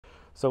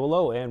So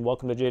hello and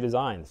welcome to J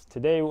Designs.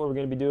 Today what we're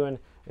going to be doing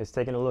is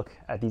taking a look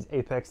at these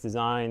Apex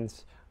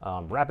Designs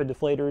rapid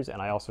deflators,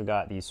 and I also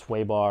got these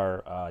sway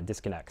bar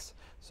disconnects.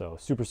 So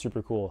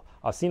super cool.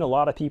 I've seen a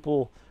lot of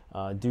people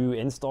do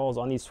installs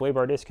on these sway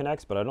bar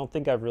disconnects, but I don't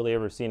think I've really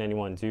ever seen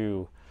anyone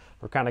do.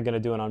 We're kind of going to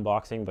do an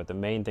unboxing, but the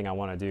main thing I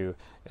want to do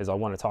is I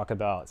want to talk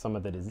about some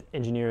of the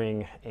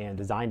engineering and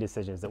design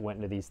decisions that went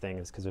into these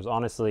things, because there's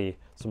honestly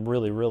some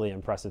really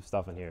impressive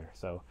stuff in here.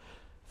 So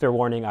fair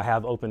warning, I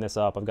have opened this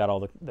up. I've got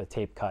all the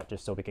tape cut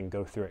just so we can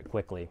go through it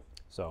quickly.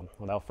 So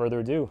without further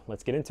ado,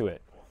 let's get into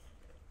it.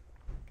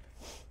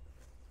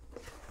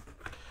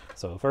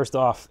 So first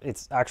off,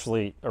 it's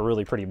actually a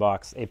really pretty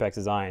box. Apex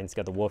Designs, it's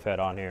got the wolf head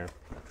on here.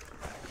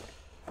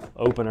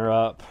 Open her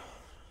up,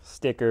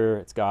 sticker,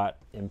 it's got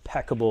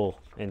impeccable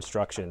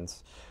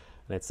instructions.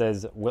 And it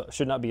says,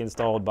 should not be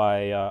installed by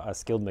a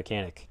skilled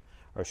mechanic,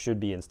 or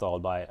should be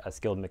installed by a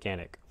skilled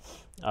mechanic.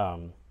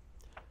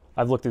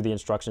 I've looked through the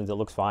instructions, it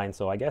looks fine,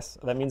 so I guess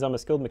that means I'm a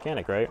skilled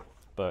mechanic, right?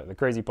 But the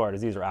crazy part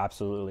is these are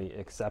absolutely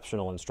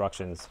exceptional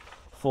instructions.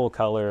 Full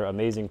color,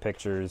 amazing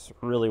pictures,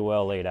 really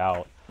well laid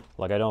out.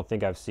 Like, I don't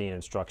think I've seen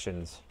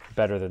instructions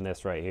better than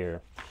this right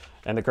here.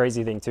 And the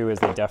crazy thing too is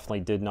they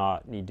definitely did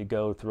not need to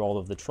go through all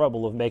of the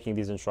trouble of making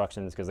these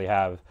instructions, because they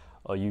have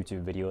a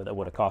YouTube video that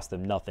would have cost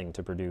them nothing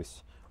to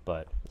produce.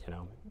 But, you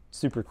know,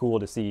 super cool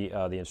to see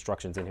the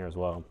instructions in here as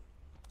well.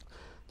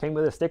 Came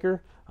with a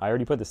sticker. I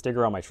already put the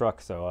sticker on my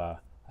truck, so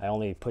I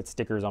only put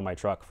stickers on my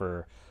truck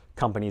for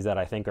companies that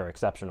I think are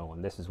exceptional,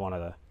 and this is one of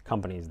the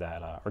companies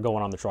that are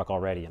going on the truck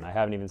already, and I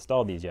haven't even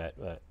installed these yet,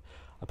 but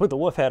I put the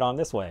wolf head on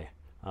this way.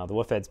 The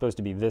wolf head's supposed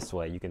to be this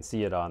way. You can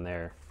see it on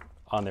their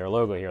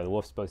logo here. The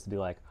wolf's supposed to be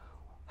like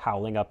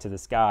howling up to the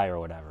sky or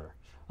whatever.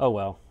 Oh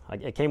well,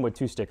 it came with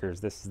two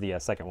stickers. This is the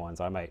second one,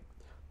 so I might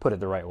put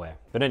it the right way.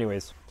 But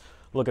anyways,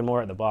 looking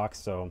more at the box,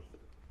 so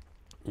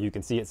you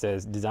can see it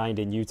says designed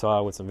in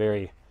Utah with some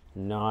very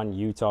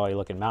non-Utah-y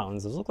looking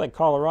mountains. Those look like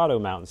Colorado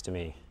mountains to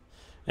me.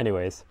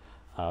 Anyways,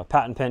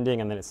 patent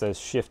pending, and then it says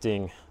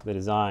shifting the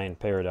design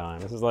paradigm.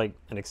 This is like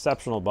an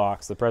exceptional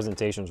box. The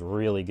presentation's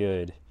really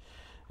good.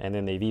 And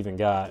then they've even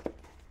got,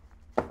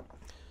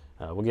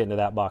 we'll get into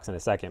that box in a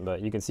second, but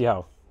you can see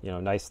how, you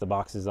know, nice the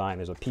box design.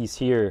 There's a piece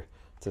here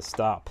to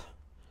stop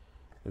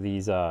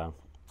these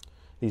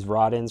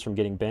rod ends from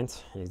getting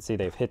bent. You can see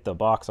they've hit the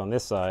box on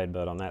this side,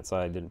 but on that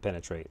side it didn't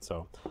penetrate.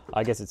 So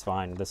I guess it's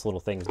fine. This little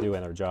thing's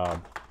doing their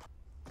job.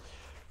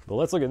 But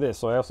let's look at this.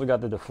 So I also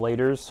got the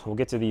deflators. We'll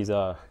get to these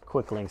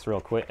kwikLYNX real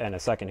quick in a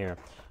second here.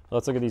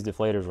 Let's look at these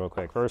deflators real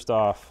quick. First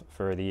off,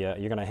 for the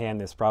you're going to hand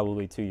this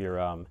probably to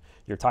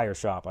your tire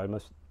shop. I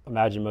must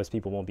imagine most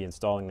people won't be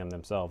installing them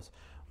themselves,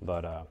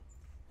 but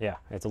yeah,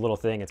 it's a little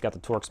thing. It's got the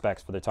torque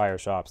specs for the tire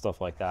shop,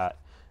 stuff like that.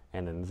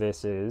 And then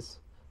this is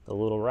the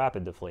little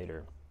rapid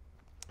deflator.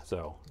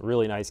 So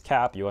really nice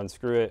cap. You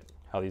unscrew it.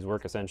 How these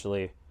work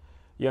essentially,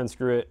 you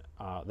unscrew it.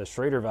 The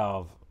Schrader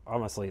valve,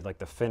 honestly, like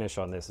the finish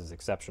on this is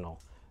exceptional.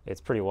 It's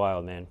pretty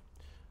wild, man.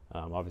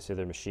 Obviously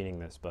they're machining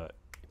this, but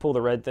you pull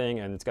the red thing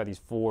and it's got these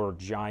 4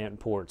 giant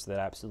ports that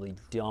absolutely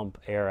dump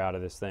air out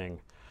of this thing.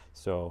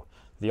 So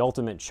the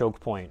ultimate choke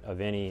point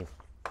of any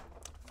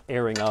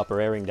airing up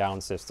or airing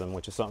down system,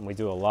 which is something we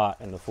do a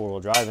lot in the 4-wheel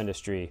drive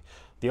industry,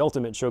 the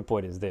ultimate choke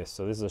point is this.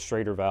 So this is a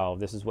Schrader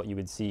valve. This is what you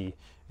would see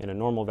in a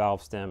normal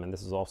valve stem, and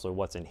this is also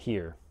what's in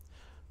here.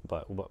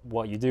 But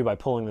what you do by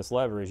pulling this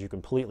lever is you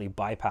completely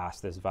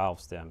bypass this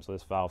valve stem. So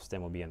this valve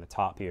stem will be in the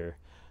top here,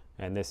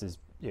 and this is,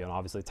 you know,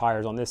 obviously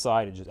tires on this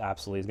side. It just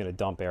absolutely is going to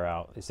dump air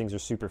out. These things are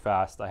super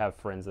fast. I have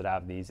friends that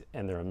have these,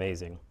 and they're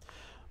amazing.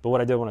 But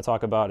what I did want to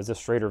talk about is this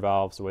Schrader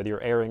valve. So whether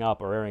you're airing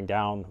up or airing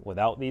down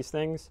without these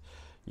things,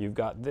 you've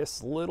got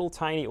this little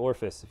tiny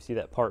orifice. If you see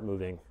that part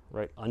moving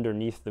right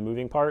underneath the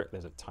moving part,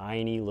 there's a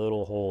tiny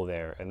little hole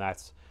there, and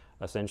that's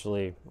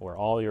essentially where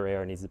all your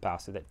air needs to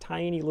pass through that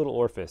tiny little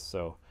orifice.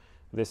 So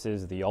this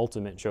is the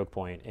ultimate choke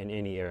point in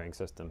any airing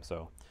system.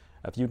 So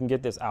if you can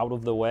get this out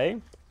of the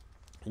way,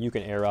 you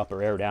can air up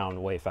or air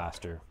down way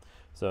faster.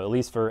 So at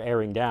least for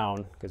airing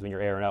down, because when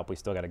you're airing up, we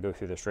still got to go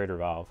through the Schrader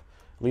valve.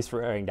 At least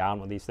for airing down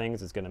with these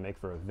things, it's going to make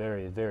for a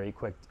very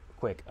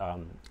quick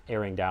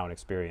airing down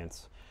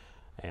experience.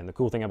 And the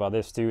cool thing about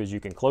this too is you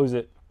can close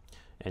it,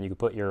 and you can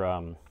put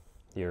your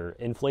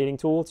inflating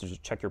tool to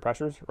just check your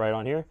pressures right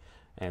on here,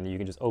 and you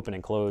can just open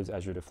and close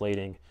as you're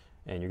deflating,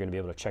 and you're going to be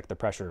able to check the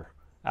pressure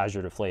as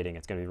you're deflating.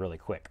 It's going to be really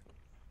quick.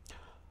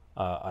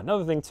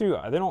 Another thing too,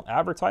 they don't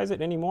advertise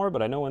it anymore,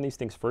 but I know when these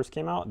things first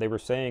came out, they were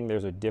saying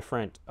there's a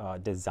different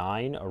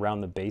design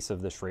around the base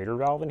of the Schrader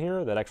valve in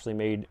here that actually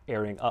made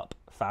airing up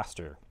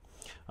faster.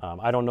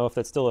 I don't know if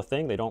that's still a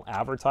thing. They don't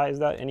advertise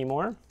that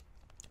anymore.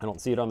 I don't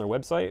see it on their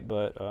website,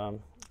 but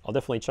I'll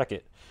definitely check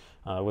it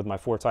with my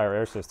 4-tire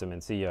air system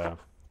and see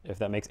if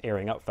that makes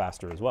airing up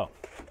faster as well.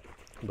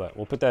 But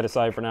we'll put that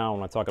aside for now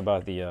when I talk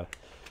about the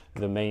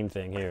main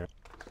thing here.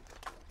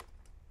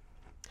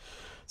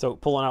 So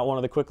pulling out one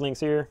of the kwikLYNX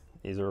here,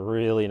 these are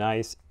really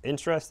nice.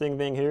 Interesting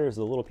thing here is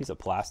a little piece of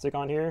plastic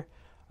on here.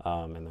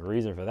 And the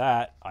reason for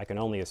that, I can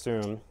only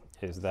assume,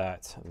 is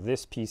that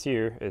this piece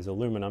here is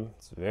aluminum.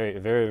 It's very,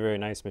 very, very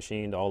nice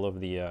machined. All of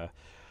the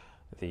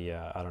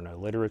I don't know,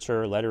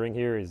 lettering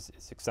here is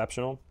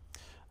exceptional.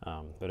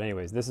 But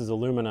anyways, this is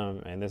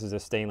aluminum and this is a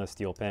stainless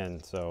steel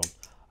pin. So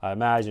I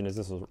imagine as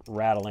this is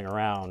rattling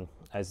around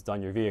as it's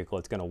on your vehicle,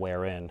 it's going to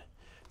wear in.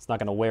 It's not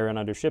going to wear in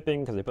under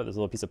shipping because they put this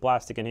little piece of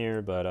plastic in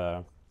here,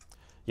 but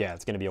yeah,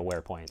 it's going to be a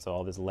wear point. So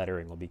all this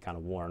lettering will be kind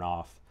of worn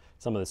off.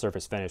 Some of the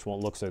surface finish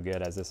won't look so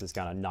good as this is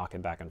kind of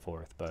knocking back and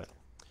forth, but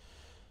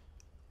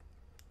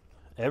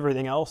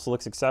everything else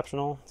looks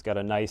exceptional. It's got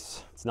a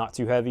nice, it's not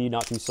too heavy,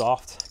 not too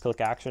soft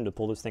click action to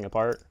pull this thing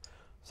apart.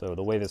 So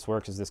the way this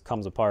works is this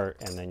comes apart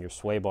and then your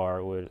sway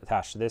bar would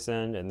attach to this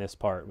end and this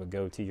part would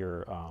go to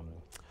your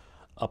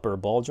upper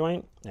ball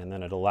joint, and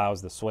then it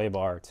allows the sway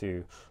bar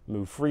to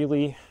move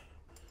freely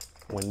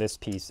when this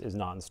piece is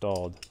not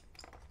installed.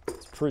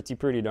 It's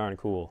pretty darn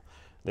cool.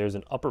 There's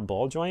an upper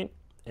ball joint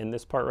in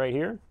this part right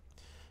here,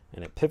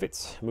 and it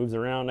pivots, moves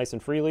around nice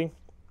and freely.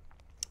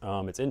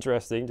 It's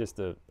interesting, just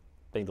a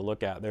thing to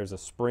look at. There's a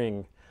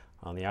spring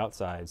on the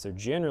outside. So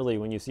generally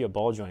when you see a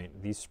ball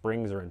joint, these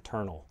springs are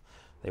internal.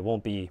 They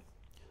won't be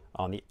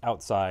on the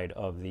outside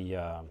of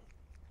the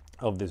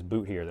of this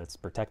boot here that's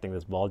protecting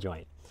this ball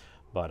joint.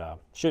 But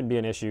shouldn't be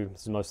an issue.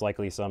 This is most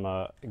likely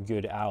some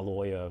good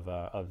alloy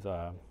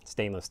of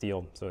stainless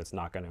steel, so it's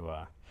not going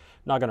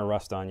to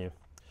rust on you.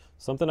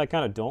 Something I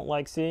kind of don't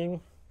like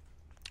seeing,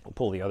 I'll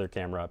pull the other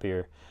camera up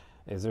here,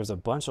 is there's a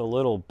bunch of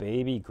little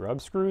baby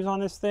grub screws on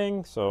this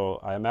thing.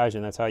 So I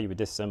imagine that's how you would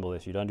disassemble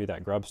this. You'd undo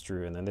that grub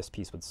screw and then this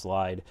piece would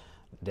slide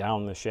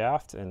down the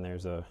shaft, and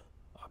there's a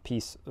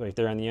piece right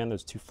there on the end.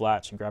 There's two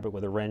flats. You grab it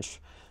with a wrench.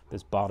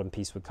 This bottom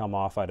piece would come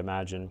off, I'd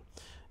imagine,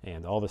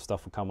 and all this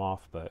stuff would come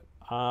off. But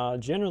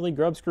generally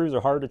grub screws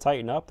are hard to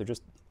tighten up. They're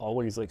just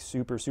always like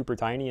super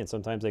tiny, and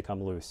sometimes they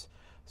come loose.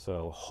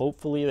 So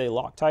hopefully they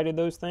Loctited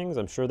those things.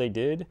 I'm sure they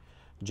did.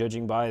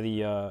 Judging by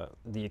the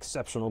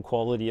exceptional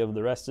quality of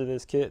the rest of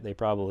this kit, they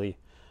probably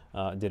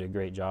did a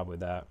great job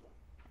with that.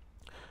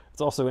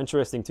 It's also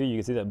interesting too, you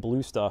can see that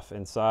blue stuff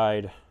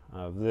inside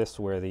of this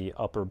where the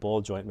upper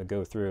ball joint would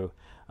go through.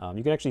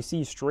 You can actually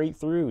see straight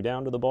through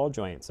down to the ball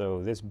joint.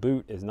 So this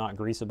boot is not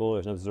greasable,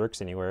 there's no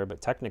zerks anywhere,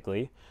 but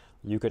technically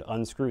you could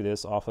unscrew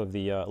this off of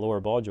the lower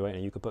ball joint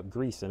and you could put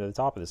grease into the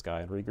top of this guy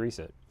and re-grease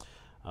it.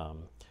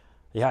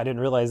 Yeah, I didn't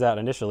realize that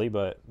initially,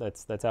 but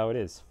that's how it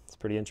is. It's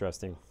pretty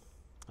interesting.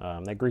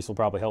 That grease will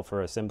probably help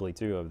for assembly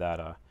too of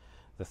that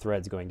the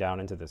threads going down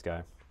into this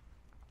guy.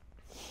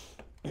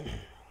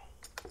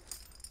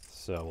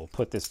 So we'll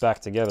put this back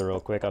together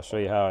real quick. I'll show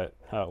you how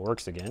it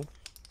works again.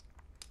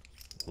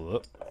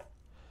 Whoop.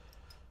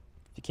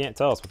 If you can't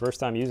tell, it's my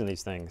first time using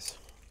these things.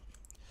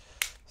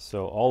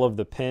 So all of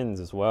the pins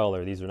as well,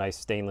 these are nice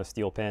stainless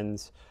steel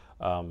pins.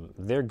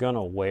 They're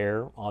gonna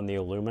wear on the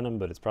aluminum,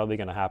 but it's probably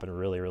gonna happen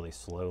really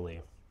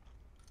slowly,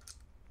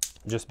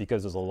 just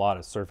because there's a lot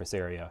of surface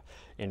area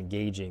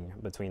engaging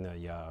between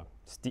the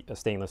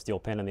stainless steel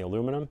pin and the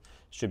aluminum.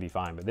 Should be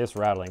fine, but this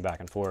rattling back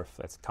and forth,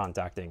 that's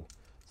contacting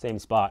same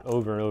spot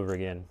over and over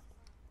again.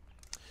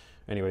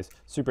 Anyways,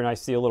 super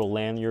nice. See a little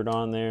lanyard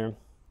on there.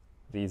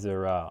 These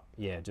are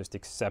yeah, just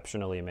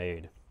exceptionally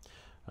made.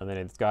 And then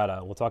it's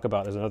got we'll talk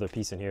about, there's another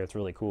piece in here, it's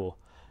really cool,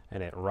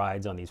 and it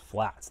rides on these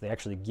flats. They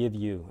actually give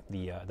you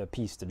the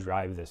piece to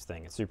drive this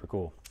thing. It's super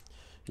cool.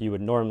 You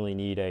would normally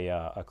need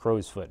a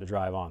crow's foot to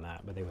drive on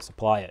that, but they would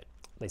supply it.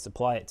 They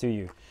supply it to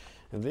you.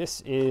 And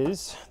this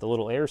is the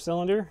little air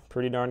cylinder,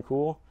 pretty darn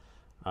cool.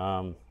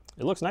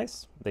 It looks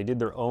nice. They did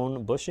their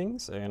own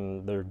bushings,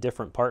 and they're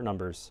different part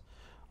numbers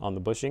on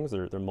the bushings.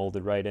 They're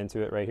molded right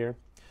into it right here.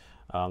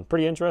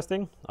 Pretty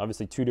interesting.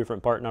 Obviously 2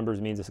 different part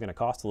numbers means it's going to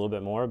cost a little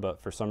bit more,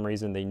 but for some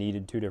reason they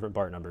needed 2 different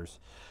part numbers.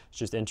 It's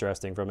just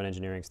interesting from an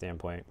engineering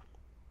standpoint.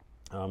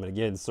 And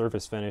again,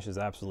 surface finish is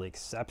absolutely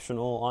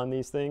exceptional on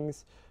these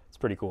things. It's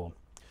pretty cool.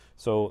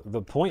 So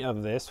the point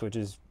of this, which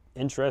is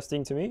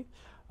interesting to me,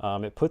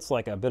 it puts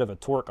like a bit of a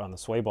torque on the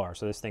sway bar.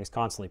 So this thing's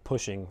constantly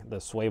pushing the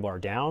sway bar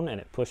down,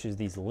 and it pushes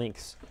these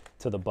links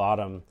to the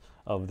bottom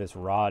of this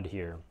rod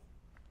here.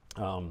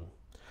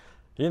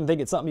 I didn't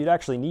think it's something you'd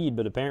actually need,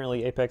 but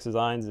apparently Apex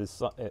Designs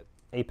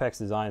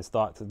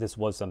thought that this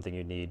was something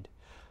you'd need.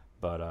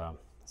 But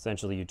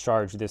essentially you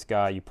charge this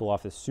guy, you pull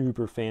off this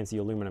super fancy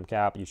aluminum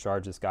cap, you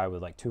charge this guy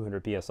with like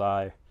 200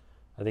 PSI.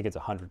 I think it's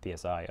 100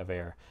 PSI of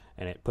air,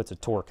 and it puts a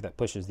torque that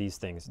pushes these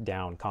things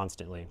down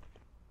constantly.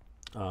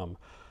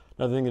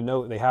 Another thing to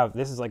note,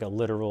 this is like a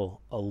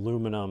literal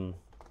aluminum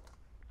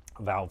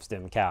valve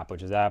stem cap,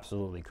 which is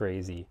absolutely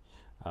crazy.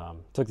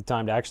 Took the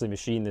time to actually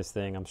machine this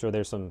thing. I'm sure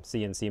there's some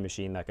CNC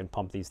machine that can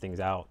pump these things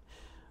out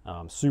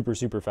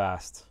super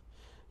fast.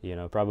 You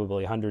know,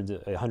 probably 100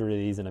 of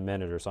these in a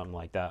minute or something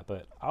like that.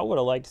 But I would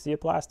have liked to see a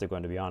plastic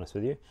one, to be honest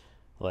with you.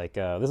 Like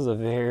this is a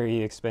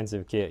very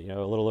expensive kit, you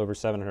know, a little over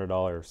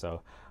 $700.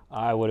 So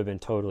I would have been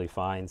totally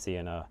fine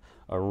seeing a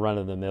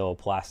run-of-the-mill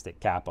plastic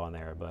cap on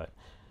there. But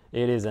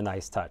it is a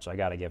nice touch. I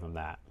got to give them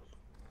that.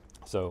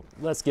 So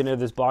let's get into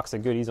this box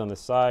of goodies on the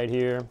side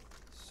here.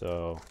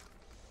 So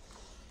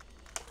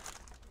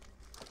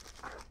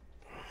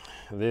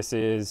this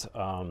is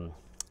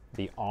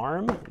the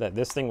arm that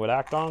this thing would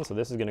act on. So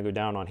this is going to go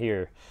down on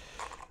here,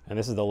 and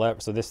this is the lever.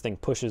 So this thing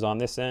pushes on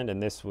this end,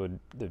 and this would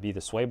be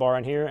the sway bar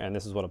in here, and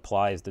this is what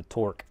applies the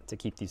torque to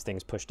keep these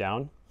things pushed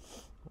down.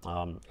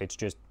 It's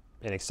just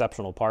an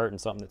exceptional part, and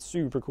something that's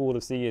super cool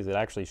to see is it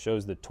actually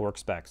shows the torque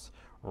specs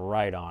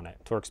right on it.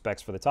 Torque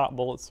specs for the top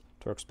bolts,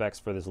 torque specs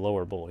for this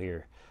lower bolt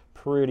here.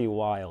 Pretty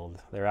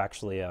wild. They're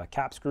actually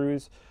cap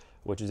screws,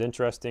 which is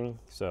interesting.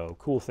 So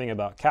cool thing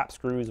about cap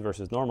screws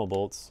versus normal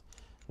bolts,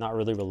 not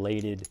really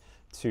related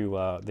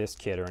to this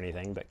kit or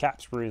anything, but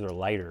cap screws are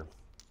lighter.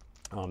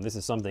 This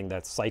is something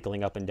that's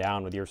cycling up and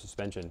down with your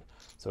suspension.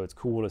 So it's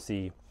cool to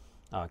see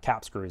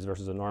cap screws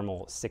versus a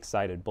normal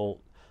 6-sided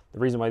bolt. The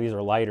reason why these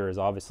are lighter is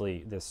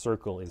obviously this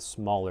circle is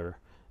smaller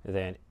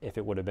than if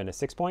it would have been a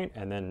 6-point,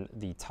 and then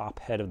the top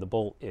head of the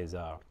bolt is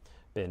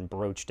been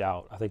broached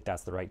out. I think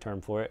that's the right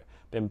term for it.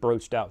 Been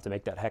broached out to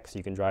make that hex so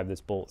you can drive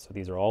this bolt. So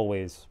these are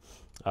always,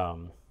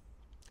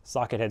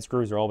 socket head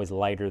screws are always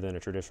lighter than a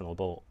traditional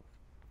bolt.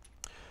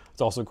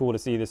 It's also cool to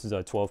see this is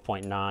a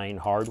 12.9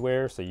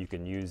 hardware, so you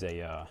can use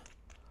a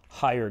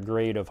higher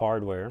grade of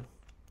hardware.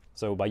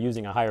 So by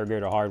using a higher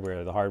grade of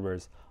hardware, the hardware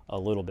is a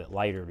little bit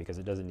lighter because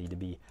it doesn't need to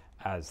be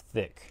as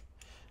thick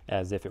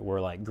as if it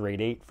were like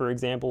grade 8, for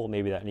example.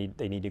 Maybe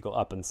they need to go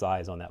up in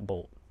size on that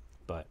bolt.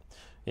 But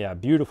yeah,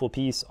 beautiful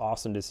piece.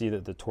 Awesome to see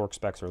that the torque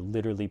specs are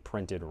literally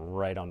printed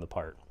right on the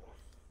part.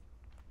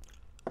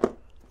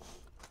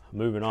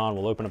 Moving on,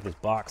 we'll open up this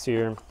box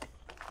here.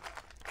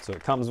 So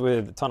it comes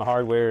with a ton of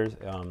hardware.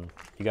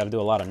 You got to do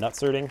a lot of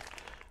nutserting.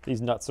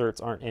 These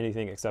nutserts aren't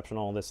anything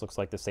exceptional. This looks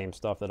like the same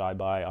stuff that I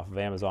buy off of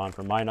Amazon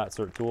for my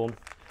nutsert tool.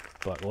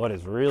 But what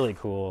is really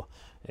cool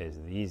is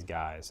these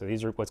guys. So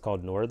these are what's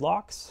called Nord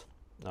locks.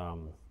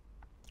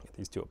 Get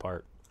these two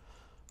apart.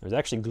 There's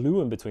actually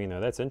glue in between there.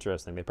 That's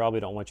interesting. They probably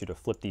don't want you to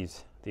flip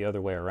these the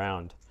other way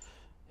around.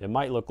 It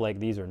might look like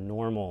these are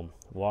normal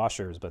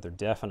washers, but they're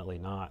definitely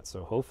not.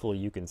 So hopefully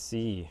you can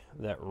see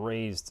that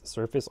raised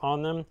surface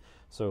on them.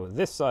 So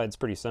this side's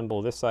pretty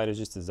simple. This side is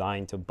just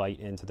designed to bite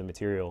into the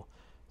material.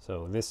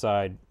 So this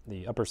side,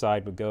 the upper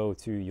side would go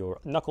to your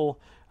knuckle,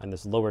 and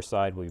this lower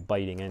side will be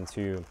biting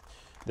into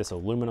this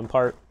aluminum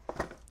part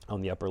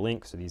on the upper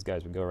link. So these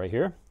guys would go right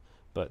here.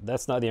 But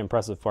that's not the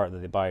impressive part that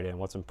they bite in.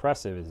 What's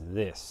impressive is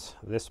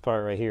this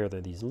part right here.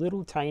 They're these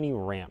little tiny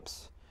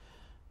ramps.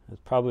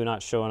 It's probably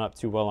not showing up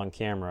too well on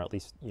camera. At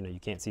least, you know, you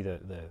can't see the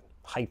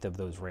height of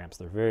those ramps.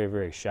 They're very,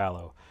 very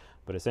shallow.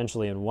 But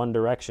essentially in one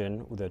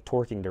direction, with a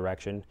torquing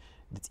direction,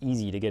 it's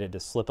easy to get it to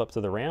slip up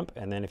to the ramp.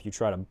 And then if you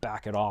try to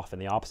back it off in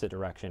the opposite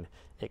direction,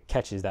 it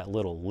catches that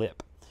little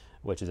lip,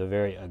 which is a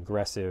very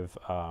aggressive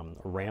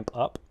ramp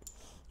up.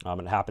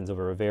 And it happens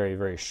over a very,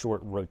 very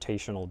short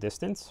rotational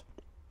distance.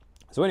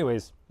 So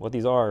anyways, what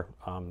these are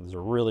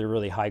really,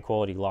 really high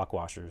quality lock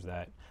washers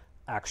that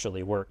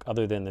actually work.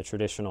 Other than the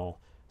traditional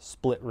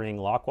split ring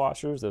lock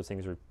washers, those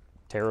things are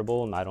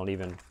terrible, and I don't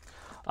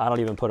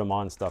even put them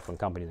on stuff when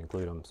companies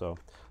include them. So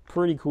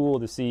pretty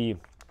cool to see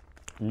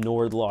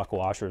Nord lock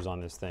washers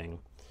on this thing.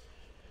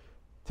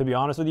 To be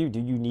honest with you, do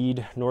you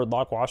need Nord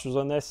lock washers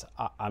on this?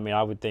 I mean,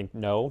 I would think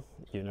no.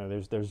 You know,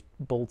 there's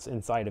bolts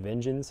inside of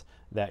engines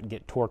that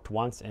get torqued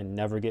once and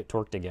never get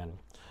torqued again.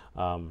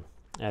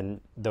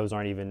 And those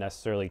aren't even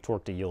necessarily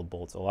torque to yield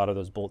bolts. A lot of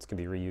those bolts can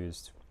be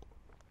reused.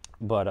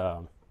 But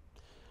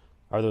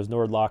are those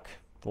Nord lock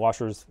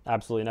washers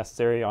absolutely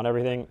necessary on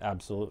everything?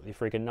 Absolutely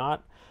freaking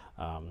not.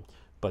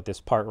 But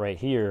this part right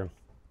here,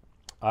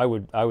 I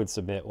would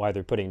submit why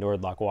they're putting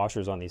Nord lock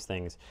washers on these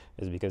things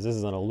is because this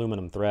is an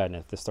aluminum thread, and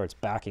if this starts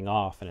backing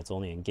off and it's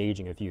only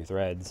engaging a few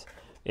threads,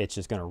 it's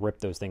just going to rip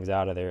those things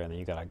out of there, and then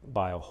you got to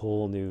buy a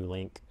whole new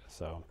link.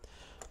 So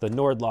the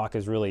Nord lock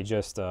is really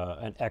just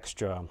an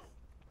extra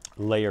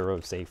layer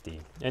of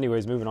safety.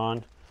 Anyways, moving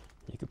on,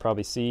 you could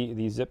probably see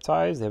these zip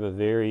ties. They have a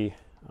very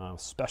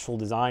special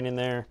design in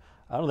there.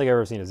 I don't think I've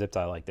ever seen a zip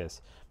tie like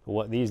this. But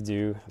what these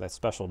do, that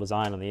special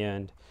design on the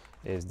end,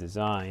 is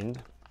designed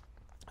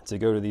to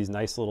go to these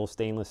nice little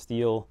stainless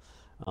steel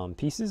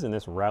pieces, and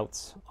this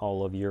routes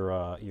all of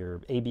your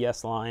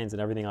ABS lines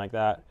and everything like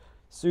that.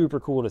 Super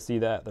cool to see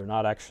that. They're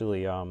not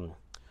actually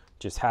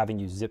just having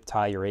you zip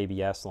tie your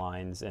ABS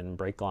lines and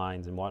brake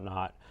lines and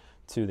whatnot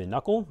to the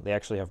knuckle. They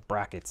actually have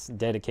brackets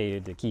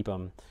dedicated to keep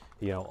them,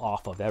 you know,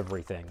 off of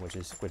everything, which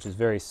is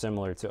very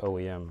similar to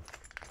OEM.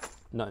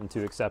 Nothing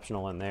too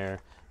exceptional in there.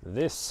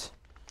 This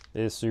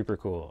is super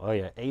cool. Oh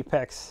yeah,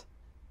 Apex.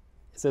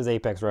 It says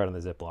Apex right on the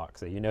Ziploc,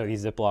 so you know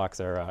these Ziplocs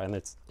are, and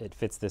it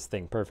fits this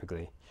thing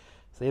perfectly.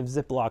 So they have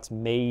Ziplocs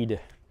made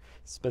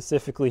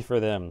specifically for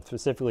them,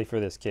 specifically for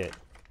this kit.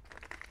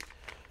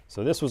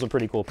 So this was a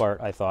pretty cool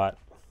part, I thought.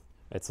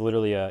 It's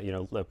literally a, you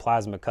know, a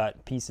plasma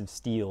cut piece of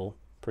steel.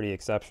 Pretty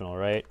exceptional,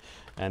 right?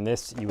 And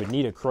this, you would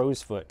need a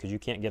crow's foot because you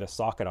can't get a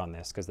socket on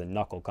this because the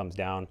knuckle comes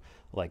down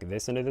like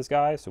this into this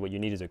guy. So what you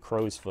need is a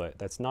crow's foot.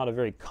 That's not a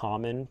very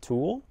common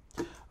tool.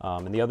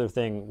 And the other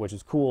thing, which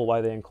is cool,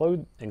 why they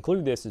include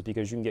this is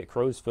because you can get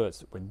crow's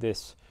foots with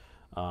this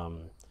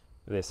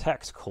this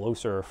hex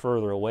closer or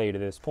further away to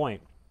this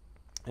point.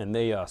 And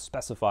they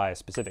specify a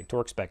specific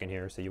torque spec in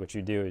here. So what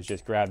you do is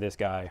just grab this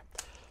guy,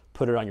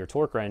 put it on your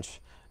torque wrench,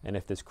 and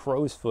if this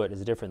crow's foot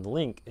is a different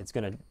link, it's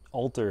going to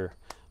alter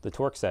the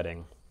torque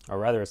setting, or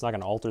rather it's not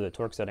going to alter the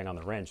torque setting on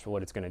the wrench.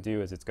 What it's going to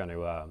do is it's going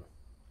to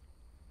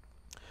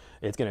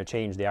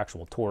change the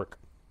actual torque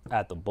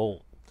at the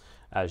bolt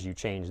as you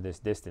change this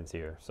distance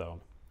here. So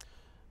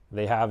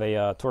they have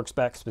a torque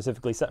spec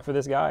specifically set for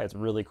this guy. It's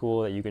really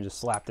cool that you can just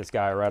slap this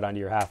guy right onto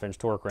your 1/2 inch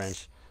torque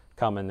wrench,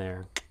 come in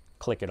there,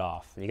 click it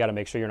off. You got to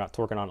make sure you're not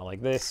torquing on it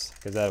like this,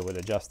 because that would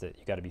adjust it.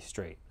 You got to be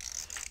straight.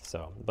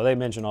 So, but they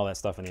mention all that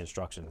stuff in the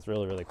instructions. It's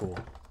really, really cool.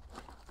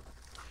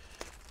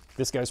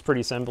 This guy's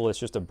pretty simple. It's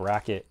just a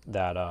bracket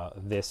that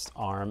this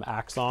arm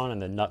acts on,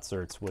 and the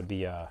nutserts would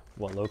be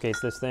what locates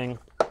this thing.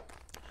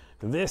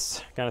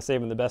 This, kind of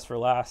saving the best for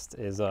last,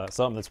 is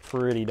something that's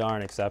pretty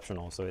darn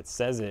exceptional. So it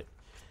says it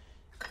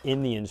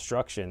in the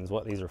instructions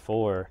what these are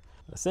for.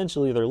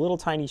 Essentially, they're little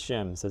tiny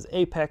shims. It says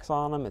Apex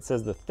on them. It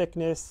says the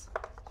thickness.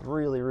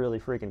 Really, really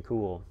freaking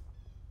cool.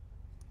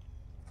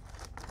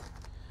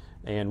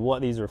 And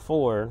what these are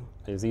for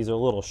is these are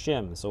little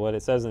shims. So what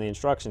it says in the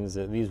instructions is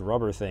that these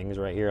rubber things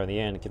right here on the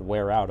end could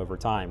wear out over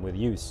time with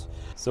use.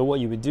 So what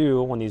you would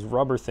do when these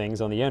rubber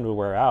things on the end would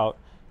wear out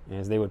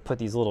is they would put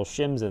these little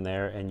shims in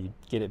there, and you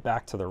get it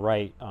back to the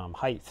right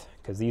height,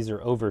 because these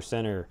are over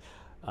center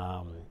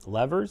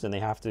levers, and they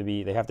have to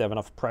have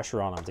enough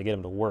pressure on them to get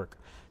them to work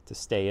to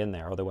stay in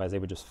there. Otherwise they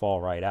would just fall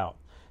right out.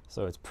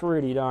 So it's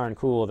pretty darn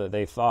cool that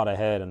they thought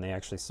ahead and they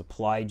actually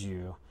supplied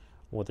you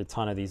with a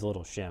ton of these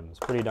little shims.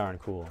 Pretty darn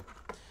cool.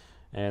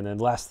 And then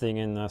last thing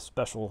in the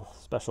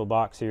special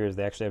box here is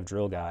they actually have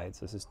drill guides.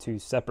 This is 2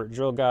 separate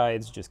drill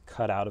guides, just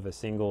cut out of a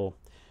single,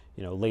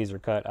 laser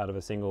cut out of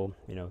a single,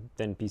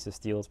 thin piece of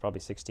steel. It's probably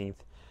 1/16,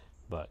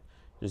 but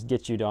just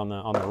get you on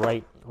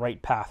the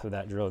right path with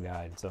that drill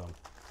guide. So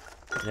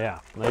yeah,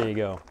 there you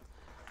go.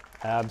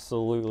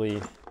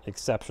 Absolutely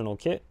exceptional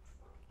kit,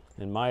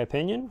 in my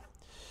opinion.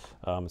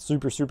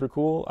 Super, super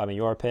cool. I mean,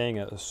 you are paying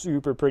a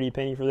super pretty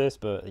penny for this,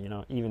 but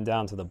even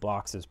down to the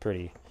box is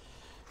pretty,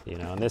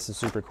 and this is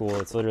super cool.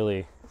 It's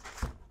literally,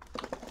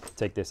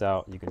 take this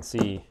out, you can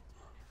see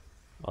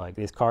like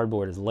this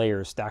cardboard is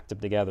layers stacked up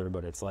together,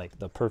 but it's like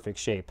the perfect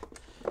shape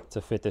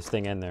to fit this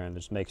thing in there, and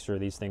just make sure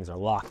these things are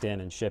locked in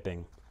and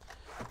shipping.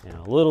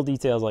 Little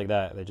details like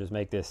that just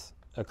make this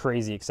a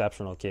crazy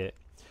exceptional kit.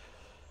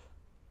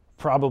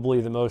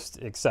 Probably the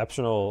most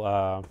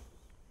exceptional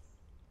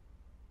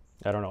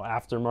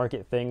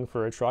aftermarket thing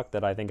for a truck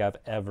that I think I've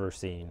ever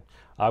seen.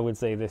 I would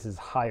say this is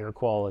higher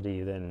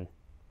quality than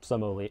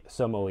some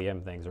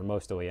OEM things, or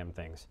most OEM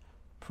things.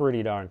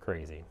 Pretty darn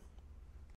crazy.